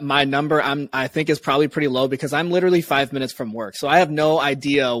 But my number, I think, is probably pretty low because I'm literally 5 minutes from work. So I have no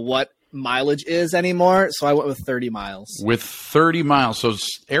idea what mileage is anymore. So I went with 30 miles. With 30 miles. So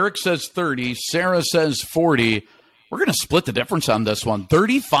Eric says 30. Sarah says 40. We're going to split the difference on this one.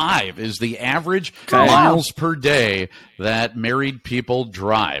 35 is the average miles per day that married people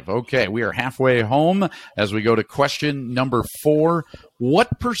drive. Okay, we are halfway home as we go to question number 4.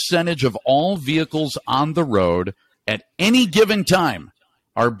 What percentage of all vehicles on the road at any given time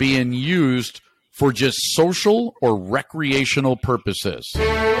are being used for just social or recreational purposes?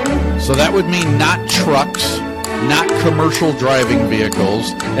 So that would mean not trucks, not commercial driving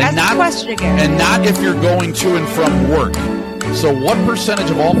vehicles, and not if you're going to and from work. So what percentage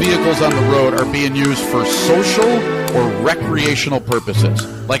of all vehicles on the road are being used for social or recreational purposes?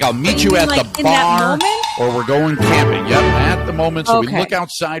 Like I'll meet you at the bar or we're going camping. Yep, at the moment. So we look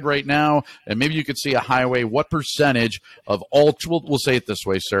outside right now and maybe you could see a highway. What percentage of all, we'll say it this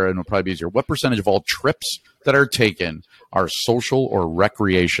way, Sarah, and it'll probably be easier. What percentage of all trips that are taken are social or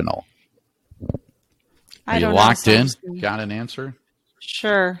recreational? Are you locked in? Got an answer?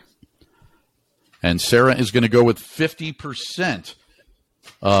 Sure. And Sarah is going to go with 50%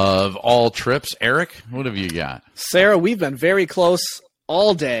 of all trips. Eric, what have you got? Sarah, we've been very close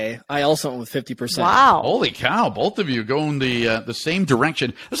all day. I also went with 50%. Wow. Holy cow. Both of you going the same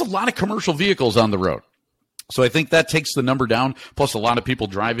direction. There's a lot of commercial vehicles on the road. So I think that takes the number down, plus a lot of people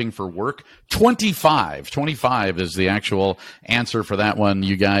driving for work. 25 is the actual answer for that one.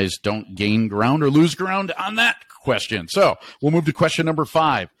 You guys don't gain ground or lose ground on that question. So we'll move to question number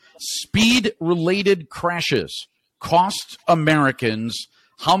 5. Speed-related crashes cost Americans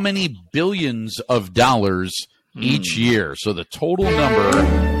how many billions of dollars each year? So the total number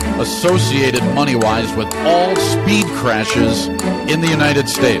associated money-wise with all speed crashes in the United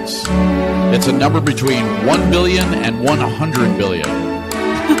States. It's a number between 1 billion and 100 billion.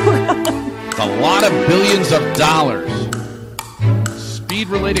 It's a lot of billions of dollars.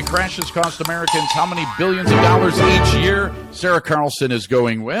 Speed-related crashes cost Americans how many billions of dollars each year? Sarah Carlson is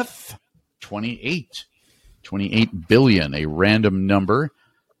going with 28. 28 billion, a random number.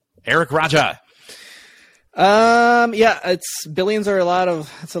 Eric Raja. Yeah, it's billions are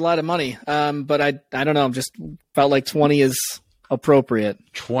it's a lot of money. But I don't know. Just felt like 20 is appropriate.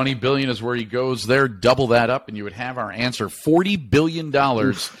 20 billion is where he goes there. Double that up and you would have our answer. $40 billion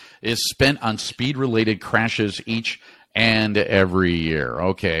is spent on speed-related crashes each and every year.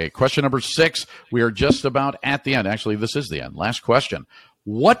 Okay, question number 6. We are just about at the end. Actually, this is the end. Last question.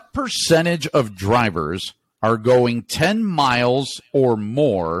 What percentage of drivers are going 10 miles or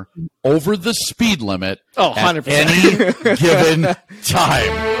more over the speed limit at 100%. any given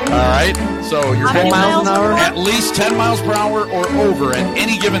time? All right, so you're 10 miles an hour? At least 10 miles per hour or over at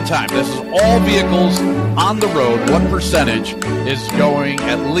any given time. This is all vehicles on the road. What percentage is going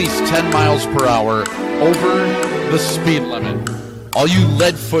at least 10 miles per hour over the speed limit? All you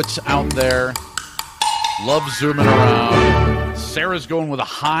leadfoots out there, love zooming around. Sarah's going with a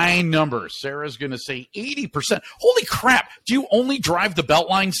high number. Sarah's going to say 80%. Holy crap. Do you only drive the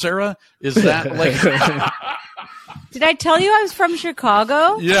Beltline, Sarah? Is that like... Did I tell you I was from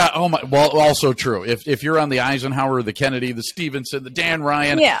Chicago? Yeah. Oh my. Well, also true. If you're on the Eisenhower, the Kennedy, the Stevenson, the Dan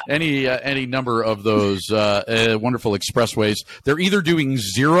Ryan, any number of those wonderful expressways, they're either doing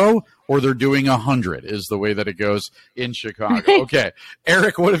 0 or they're doing 100 is the way that it goes in Chicago. Okay,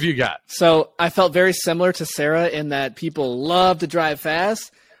 Eric, what have you got? So I felt very similar to Sarah in that people love to drive fast.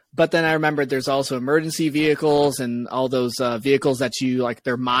 But then I remembered there's also emergency vehicles and all those vehicles that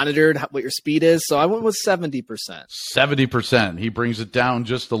they're monitored what your speed is. So I went with 70%. 70%. He brings it down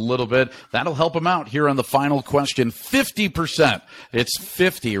just a little bit. That'll help him out here on the final question. 50%. It's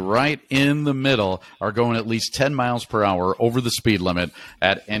 50 right in the middle are going at least 10 miles per hour over the speed limit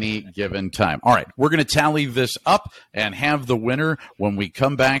at any given time. All right, we're going to tally this up and have the winner when we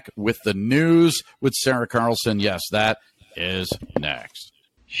come back with the news with Sarah Carlson. Yes, that is next.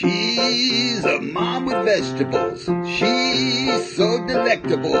 She's a mom with vegetables. She's so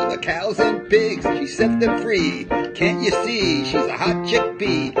delectable. The cows and pigs, she set them free. Can't you see? She's a hot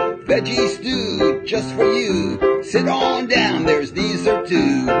chickpea. Veggie stew just for you. Sit on down, there's dessert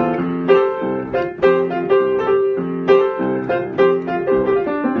too.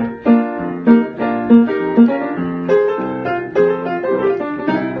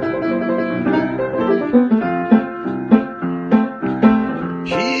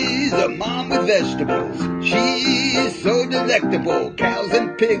 Vegetables. She's so delectable. Cows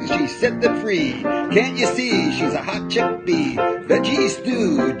and pigs, she set them free. Can't you see? She's a hot chickpea. Veggie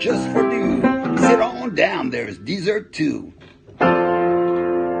stew just for you. Sit on down, there's dessert too.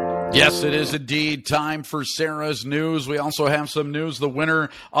 Yes, it is indeed time for Sarah's news. We also have some news. The winner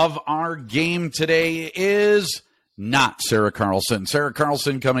of our game today is not Sarah Carlson. Sarah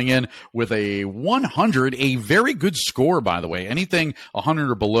Carlson coming in with a 100, a very good score, by the way. Anything 100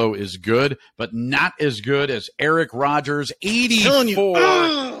 or below is good, but not as good as Eric Rogers, 84.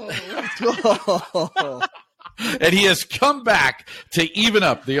 And he has come back to even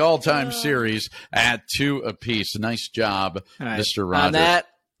up the all-time series at 2 apiece. Nice job, right, Mr. Rogers. On that,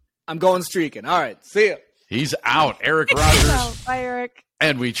 I'm going streaking. All right, see ya. He's out. Eric Rogers. Bye, Eric.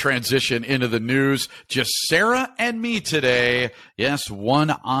 And we transition into the news. Just Sarah and me today. Yes,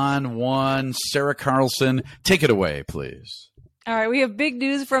 one-on-one. Sarah Carlson, take it away, please. All right, we have big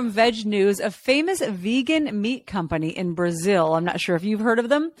news from Veg News, a famous vegan meat company in Brazil. I'm not sure if you've heard of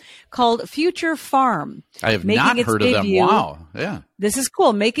them, called Future Farm. I have not heard of them. Wow. Yeah. This is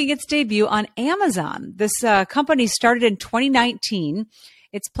cool. Making its debut on Amazon. This company started in 2019.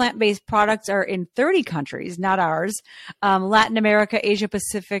 Its plant-based products are in 30 countries, not ours, Latin America, Asia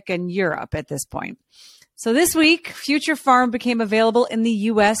Pacific, and Europe at this point. So this week, Future Farm became available in the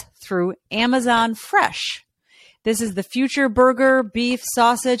U.S. through Amazon Fresh. This is the Future burger, beef,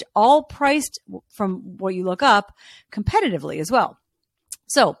 sausage, all priced, from what you look up, competitively as well.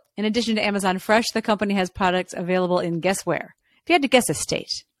 So in addition to Amazon Fresh, the company has products available in guess where? If you had to guess a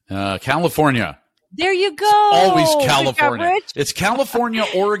state. California. There you go. Always California. It's California,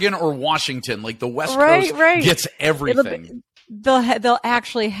 Oregon, or Washington. Like the West Coast gets everything. They'll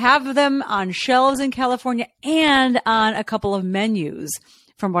actually have them on shelves in California and on a couple of menus,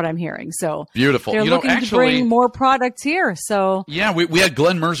 from what I'm hearing. So beautiful. They're looking to bring more products here. So yeah, we had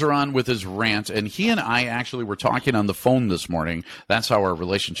Glen Merzer on with his rant, and he and I actually were talking on the phone this morning. That's how our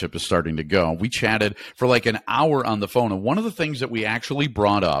relationship is starting to go. We chatted for like an hour on the phone, and one of the things that we actually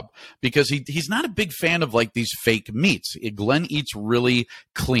brought up, because he's not a big fan of like these fake meats. Glen eats really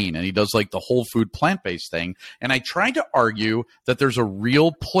clean, and he does like the whole food plant-based thing. And I tried to argue that there's a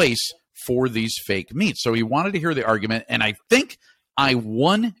real place for these fake meats. So he wanted to hear the argument, and I think I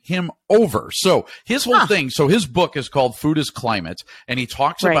won him over. So his whole thing, so his book is called Food is Climate, and he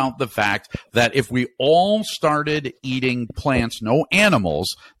talks about the fact that if we all started eating plants, no animals,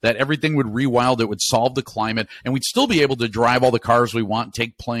 that everything would rewild, it would solve the climate, and we'd still be able to drive all the cars we want,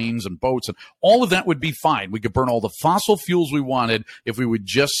 take planes and boats, and all of that would be fine. We could burn all the fossil fuels we wanted if we would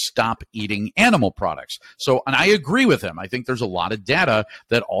just stop eating animal products. So, and I agree with him. I think there's a lot of data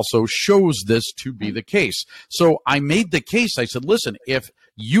that also shows this to be the case. So I made the case. I said, listen, if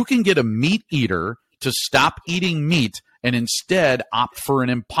you can get a meat eater to stop eating meat and instead opt for an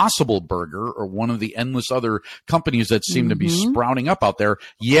Impossible Burger or one of the endless other companies that seem to be sprouting up out there,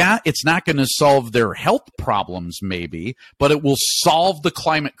 yeah, it's not going to solve their health problems maybe, but it will solve the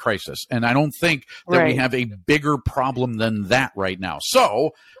climate crisis. And I don't think that we have a bigger problem than that right now.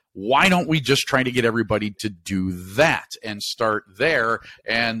 So why don't we just try to get everybody to do that and start there?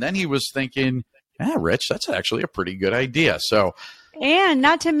 And then he was thinking, Rich, that's actually a pretty good idea. So, and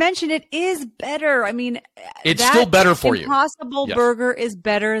not to mention, it is better. I mean, it's still better for you. Impossible Burger is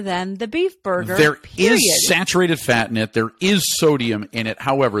better than the beef burger. There is saturated fat in it. There is sodium in it.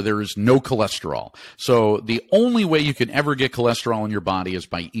 However, there is no cholesterol. So the only way you can ever get cholesterol in your body is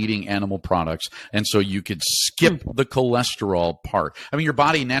by eating animal products. And so you could skip the cholesterol part. I mean, your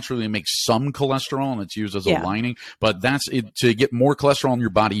body naturally makes some cholesterol and it's used as a lining, but that's it. To get more cholesterol in your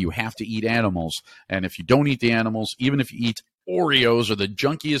body, you have to eat animals. And if you don't eat the animals, even if you eat Oreos or the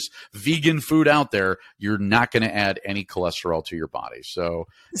junkiest vegan food out there, you're not going to add any cholesterol to your body. So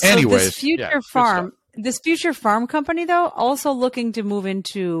anyways, this future farm company, though, also looking to move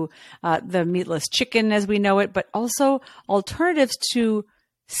into the meatless chicken as we know it, but also alternatives to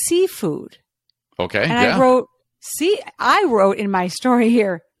seafood. Okay. And I wrote in my story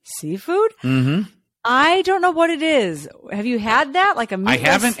here, seafood? Mm-hmm. I don't know what it is. Have you had that? Like a meatless?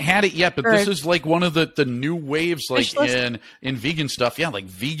 I haven't had it yet, but this is like one of the new waves, like in vegan stuff. Yeah, like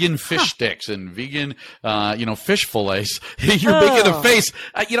vegan fish sticks and vegan, fish fillets. You're making a face.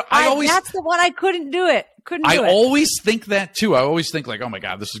 That's the one I couldn't do it. I always think that too. I always think like, oh my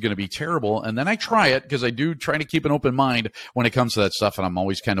God, this is going to be terrible. And then I try it because I do try to keep an open mind when it comes to that stuff. And I'm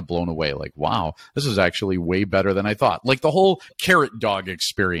always kind of blown away. Like, wow, this is actually way better than I thought. Like the whole carrot dog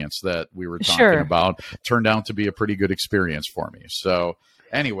experience that we were talking about turned out to be a pretty good experience for me. So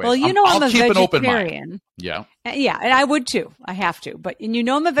anyway, well, I'm a keep vegetarian. An open mind. Yeah. Yeah. And I would too. I have to. But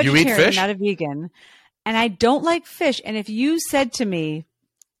I'm a vegetarian, not a vegan. And I don't like fish. And if you said to me,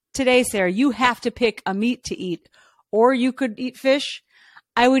 today, Sarah, you have to pick a meat to eat, or you could eat fish,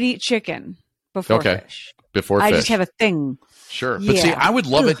 I would eat chicken before fish. I just have a thing. Sure. But see, I would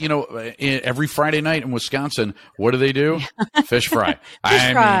love it. Every Friday night in Wisconsin, what do? Fish fry.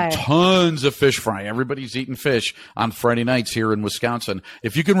 I mean, tons of fish fry. Everybody's eating fish on Friday nights here in Wisconsin.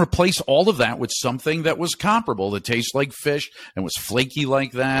 If you can replace all of that with something that was comparable, that tastes like fish and was flaky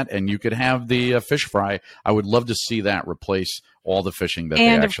like that, and you could have the fish fry, I would love to see that replace all the fishing that they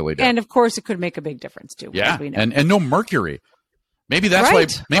actually do. And of course, it could make a big difference too. Yeah. And no mercury. Maybe that's why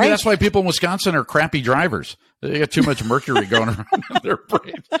that's why people in Wisconsin are crappy drivers. They got too much mercury going around in their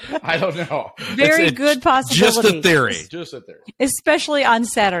brain. I don't know. Very good possibility. Just a theory. Especially on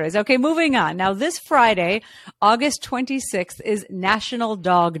Saturdays. Okay, moving on. Now, this Friday, August 26th, is National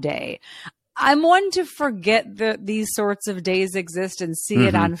Dog Day. I'm one to forget that these sorts of days exist and see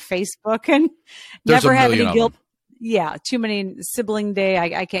it on Facebook and never have any guilt. Yeah, too many sibling day.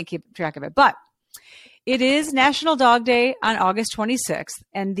 I can't keep track of it. But it is National Dog Day on August 26th,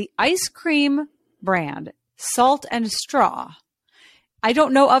 and the ice cream brand Salt and Straw. I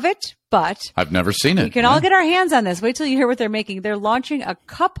don't know of it, but I've never seen it. We can all get our hands on this. Wait till you hear what they're making. They're launching a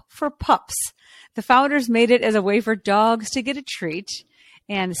cup for pups. The founders made it as a way for dogs to get a treat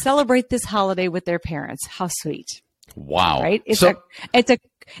and celebrate this holiday with their parents. How sweet. Wow. Right?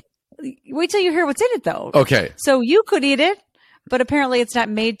 Wait till you hear what's in it, though. Okay. So you could eat it, but apparently it's not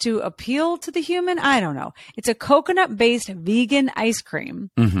made to appeal to the human. I don't know. It's a coconut-based vegan ice cream,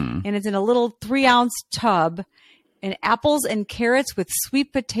 and it's in a little 3-ounce tub, and apples and carrots with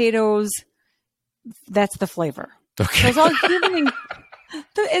sweet potatoes. That's the flavor. Okay. So it's all human.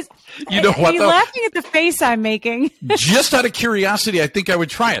 You know what? Are you laughing at the face I'm making? Just out of curiosity, I think I would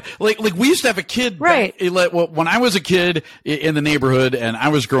try it. Like we used to have a kid, right? When I was a kid in the neighborhood and I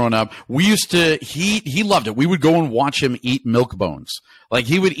was growing up, we used to. He loved it. We would go and watch him eat milk bones. Like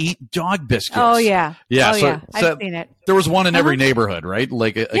he would eat dog biscuits. Oh yeah, yeah. So I've seen it. There was one in every neighborhood, right?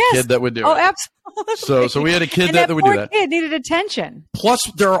 Like a kid that would do it. Oh, absolutely. So we had a kid that would do that. Kid needed attention. Plus,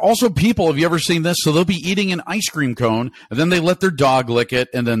 there are also people. Have you ever seen this? So they'll be eating an ice cream cone, and then they let their dog lick it,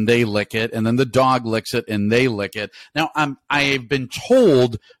 and then they lick it, and then the dog licks it, and they lick it. Now, I've been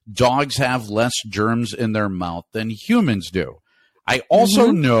told dogs have less germs in their mouth than humans do. I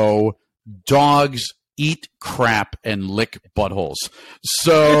also know dogs eat crap and lick buttholes.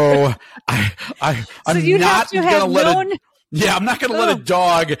 So I'm not going to I'm not going to let a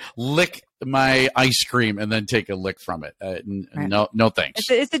dog lick my ice cream and then take a lick from it. No thanks.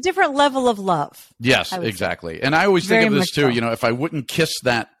 It's a different level of love. Yes, exactly. Say. And I always think of this too, if I wouldn't kiss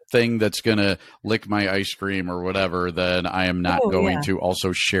that thing that's going to lick my ice cream or whatever, then I am not going to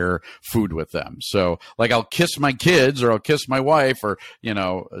also share food with them. So like I'll kiss my kids or I'll kiss my wife or,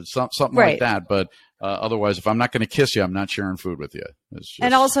 something like that. But otherwise, if I'm not going to kiss you, I'm not sharing food with you.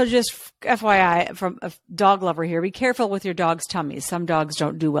 And also just FYI, from a dog lover here, be careful with your dog's tummies. Some dogs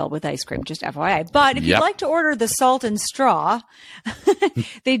don't do well with ice cream, just FYI. But if you'd like to order the salt and straw,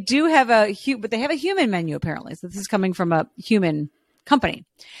 they do have but they have a human menu apparently. So this is coming from a human company.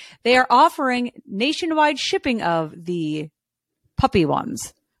 They are offering nationwide shipping of the puppy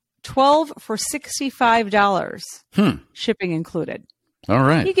ones, 12 for $65, shipping included. All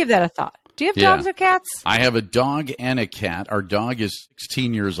right. You give that a thought. Do you have dogs or cats? I have a dog and a cat. Our dog is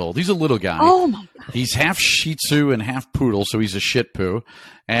 16 years old. He's a little guy. Oh, my God. He's half Shih Tzu and half poodle, so he's a shit poo.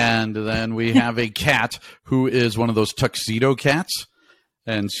 And then we have a cat who is one of those tuxedo cats.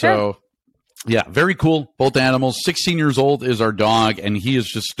 And so... Yeah, very cool. Both animals. 16 years old is our dog, and he is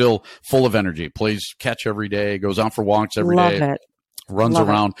just still full of energy. Plays catch every day, goes out for walks every day. Love it. Runs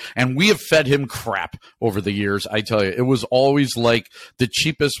around. And we have fed him crap over the years. I tell you, it was always like the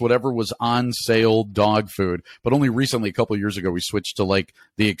cheapest, whatever was on sale dog food. But only recently, a couple of years ago, we switched to like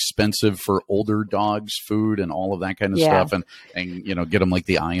the expensive for older dogs food and all of that kind of stuff. And get him like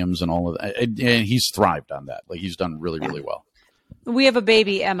the IAMs and all of that. And he's thrived on that. Like he's done really, really well. We have a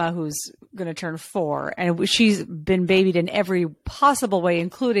baby, Emma, who's going to turn 4, and she's been babied in every possible way,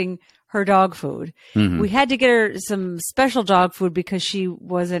 including her dog food. Mm-hmm. We had to get her some special dog food because she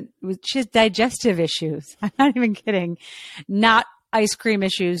has digestive issues. I'm not even kidding. Not ice cream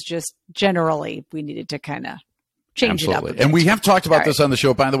issues, just generally we needed to kind of change it up. And we have talked about this on the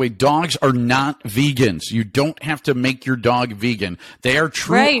show. By the way, dogs are not vegans. You don't have to make your dog vegan. They are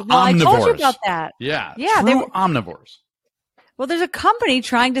true omnivores. I told you about that. Yeah, true omnivores. Well, there's a company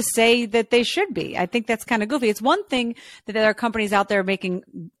trying to say that they should be. I think that's kind of goofy. It's one thing that there are companies out there making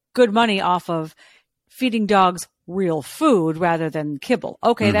good money off of feeding dogs real food rather than kibble.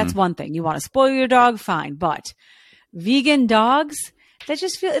 Okay, that's one thing. You want to spoil your dog, fine. But vegan dogs,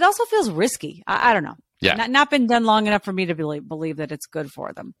 it also feels risky. I don't know. Yeah. Not been done long enough for me to believe that it's good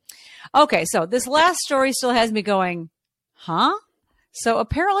for them. Okay, so this last story still has me going, huh? So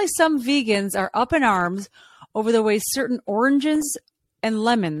apparently some vegans are up in arms over the way certain oranges and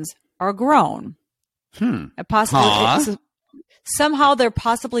lemons are grown. Somehow they're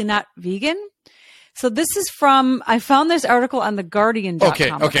possibly not vegan. So this is I found this article on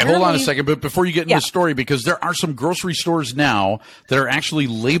theguardian.com. Okay, hold on a second. But before you get into the story, because there are some grocery stores now that are actually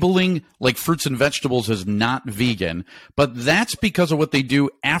labeling like fruits and vegetables as not vegan, but that's because of what they do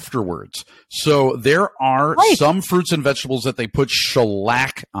afterwards. So there are some fruits and vegetables that they put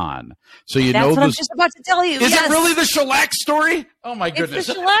shellac on. So that's what I was just about to tell you. Is it really the shellac story? Oh my goodness. It's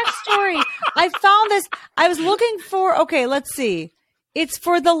the shellac story. I found this. I was looking for, let's see. It's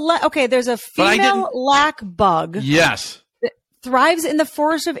for there's a female lac bug. Yes. That thrives in the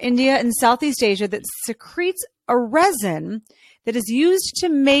forests of India and Southeast Asia that secretes a resin that is used to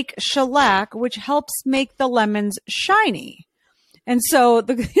make shellac, which helps make the lemons shiny. And so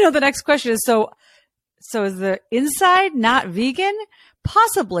the next question is, so is the inside not vegan?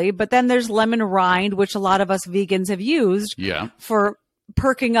 Possibly, but then there's lemon rind, which a lot of us vegans have used for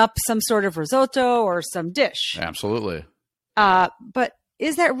perking up some sort of risotto or some dish. Absolutely. But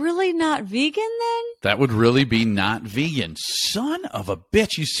is that really not vegan then? That would really be not vegan. Son of a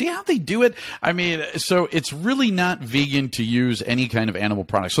bitch. You see how they do it? I mean, so it's really not vegan to use any kind of animal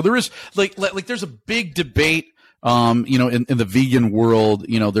product. So there is like there's a big debate in the vegan world.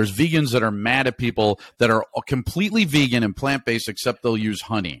 There's vegans that are mad at people that are completely vegan and plant-based, except they'll use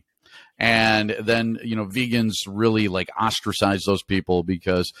honey. And then, vegans really like ostracize those people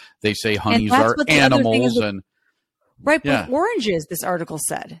because they say honeys are animals Right, but oranges, this article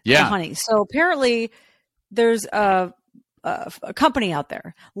said. Yeah. Honey. So apparently there's a company out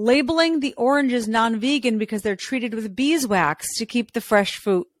there labeling the oranges non-vegan because they're treated with beeswax to keep the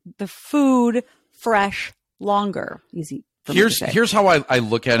food fresh longer. Easy. Here's how I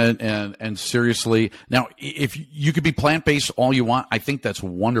look at it, and seriously, now if you could be plant-based all you want, I think that's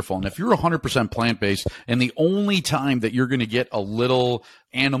wonderful. And if you're 100% plant-based and the only time that you're going to get a little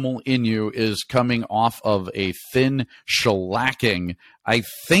animal in you is coming off of a thin shellacking, I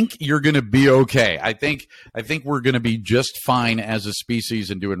think you're going to be okay. I think we're going to be just fine as a species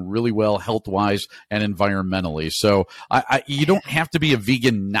and doing really well health-wise and environmentally. So you don't have to be a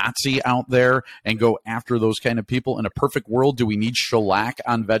vegan Nazi out there and go after those kind of people. In a perfect world, do we need shellac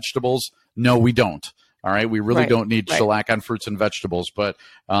on vegetables? No, we don't. All right, we really don't need shellac on fruits and vegetables, but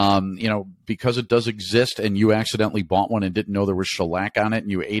because it does exist, and you accidentally bought one and didn't know there was shellac on it,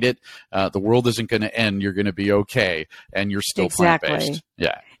 and you ate it, the world isn't going to end. You're going to be okay, and you're still plant-based.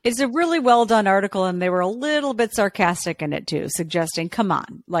 Yeah, it's a really well done article, and they were a little bit sarcastic in it too, suggesting, "Come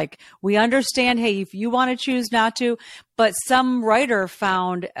on, like we understand. Hey, if you want to choose not to," but some writer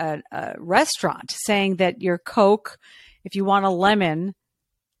found a restaurant saying that your Coke, if you want a lemon.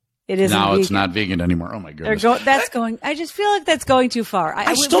 It isn't now vegan. It's not vegan anymore. Oh my goodness. I just feel like that's going too far.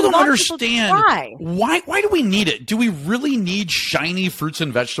 I still don't understand why do we need it? Do we really need shiny fruits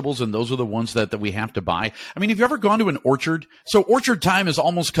and vegetables, and those are the ones that we have to buy? I mean, have you ever gone to an orchard? So orchard time is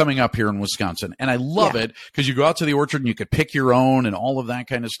almost coming up here in Wisconsin, and I love it because you go out to the orchard and you could pick your own and all of that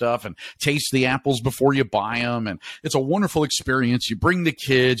kind of stuff and taste the apples before you buy them, and it's a wonderful experience. You bring the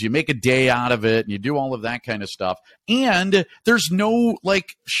kids, you make a day out of it, and you do all of that kind of stuff. And there's no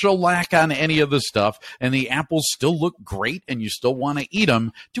shellac on any of the stuff, and the apples still look great, and you still want to eat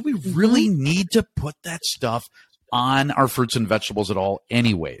them. Do we really need to put that stuff on our fruits and vegetables at all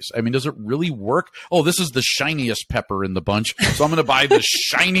anyways? I mean, does it really work? Oh, this is the shiniest pepper in the bunch, so I'm going to buy the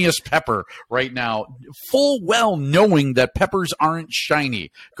shiniest pepper right now, full well knowing that peppers aren't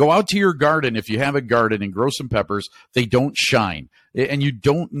shiny. Go out to your garden if you have a garden and grow some peppers. They don't shine. And you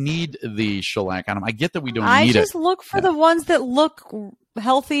don't need the shellac on them. I get that we don't need it. I just look for the ones that look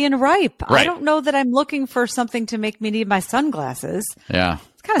healthy and ripe. Right. I don't know that I'm looking for something to make me need my sunglasses. Yeah.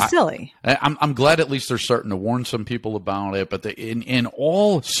 It's kind of silly. I'm glad at least they're starting to warn some people about it. But in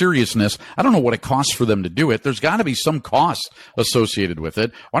all seriousness, I don't know what it costs for them to do it. There's got to be some cost associated with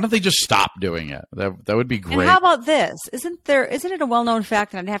it. Why don't they just stop doing it? That would be great. And how about this? Isn't it a well-known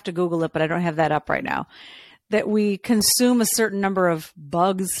fact, and I'd have to Google it, but I don't have that up right now, that we consume a certain number of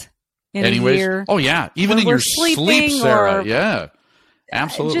bugs in a year? Oh, yeah. Even in your sleep, Sarah. Yeah,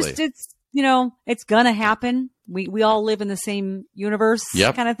 absolutely. It's going to happen. We all live in the same universe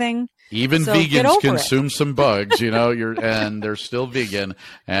kind of thing. Even vegans consume some bugs, and they're still vegan,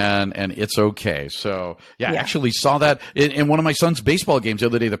 and it's okay. So, I actually saw that in one of my son's baseball games the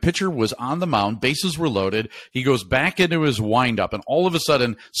other day. The pitcher was on the mound, bases were loaded. He goes back into his windup, and all of a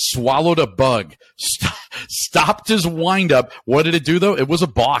sudden swallowed a bug. Stopped his windup. What did it do, though? It was a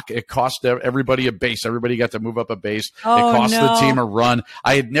balk. It cost everybody a base. Everybody got to move up a base. It cost the team a run.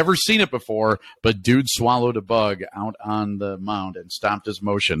 I had never seen it before, but dude swallowed a bug out on the mound and stopped his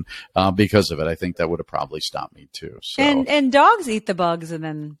motion. Because of it, I think that would have probably stopped me too. So. And dogs eat the bugs and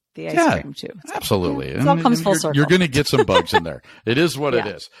then the ice cream too. Absolutely. It all comes full circle. You're going to get some bugs in there. It is what it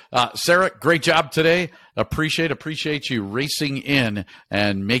is. Sarah, great job today. Appreciate you racing in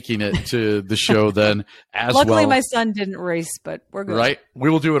and making it to the show then as Luckily, well. my son didn't race, but we're good. Right. We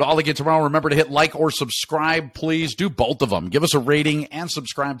will do it all again tomorrow. Remember to hit like or subscribe, please. Do both of them. Give us a rating and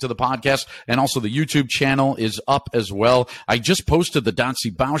subscribe to the podcast. And also the YouTube channel is up as well. I just posted the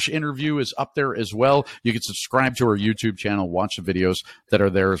Dotsie Bausch interview is up there as well. You can subscribe to our YouTube channel, watch the videos that are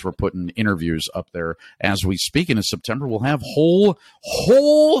there as we're putting interviews up there as we speak. And in September, we'll have whole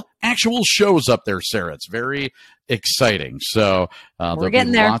actual shows up there, Sarah. It's very exciting. So there'll be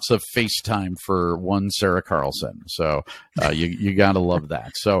lots of FaceTime for one Sarah Carlson. So you got to love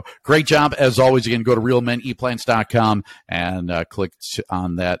that. So great job. As always, again, go to realmeneatplants.com and click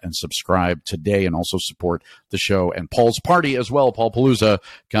on that and subscribe today, and also support the show and Paul's party as well, Paul Palooza,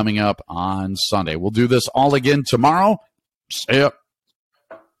 coming up on Sunday. We'll do this all again tomorrow. See ya.